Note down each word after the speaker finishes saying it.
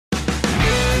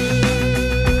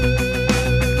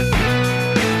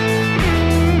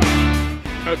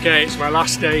Okay, it's my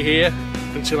last day here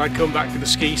until I come back for the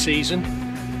ski season.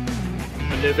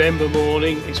 A November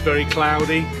morning, it's very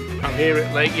cloudy. I'm here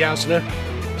at Lake Jasna,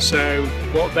 so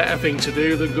what better thing to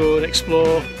do than go and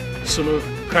explore some of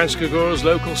Kranjska Gora's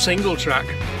local single track.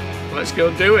 Let's go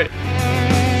and do it.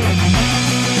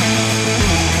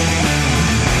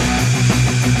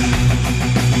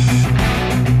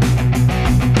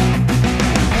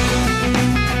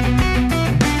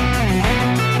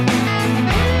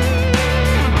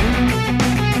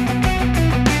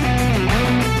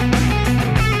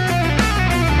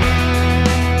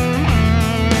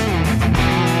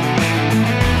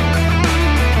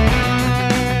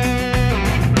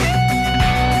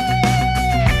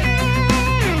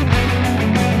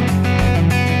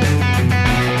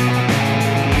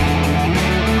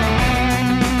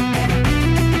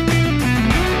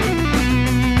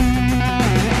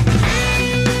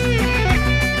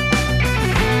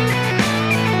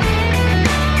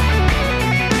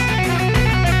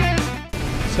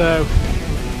 So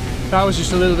that was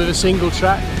just a little bit of single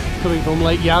track coming from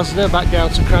Lake Jasna back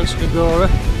down to Kranjska Gora,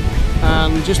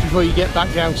 and just before you get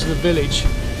back down to the village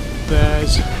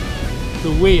there's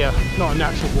the weir, not a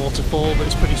natural waterfall but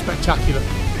it's pretty spectacular.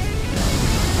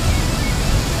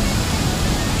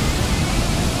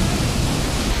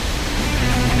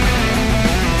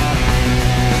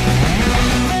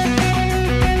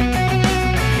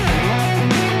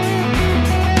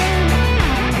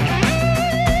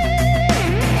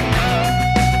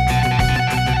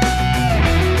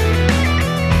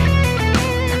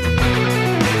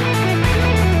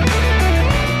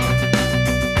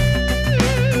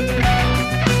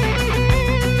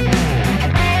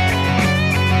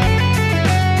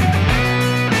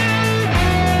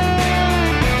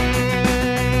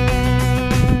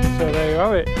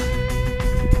 It.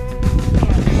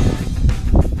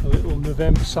 A little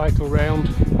November cycle round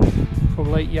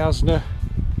from Lake Jasna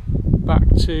back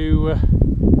to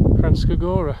Kranjska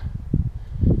Gora.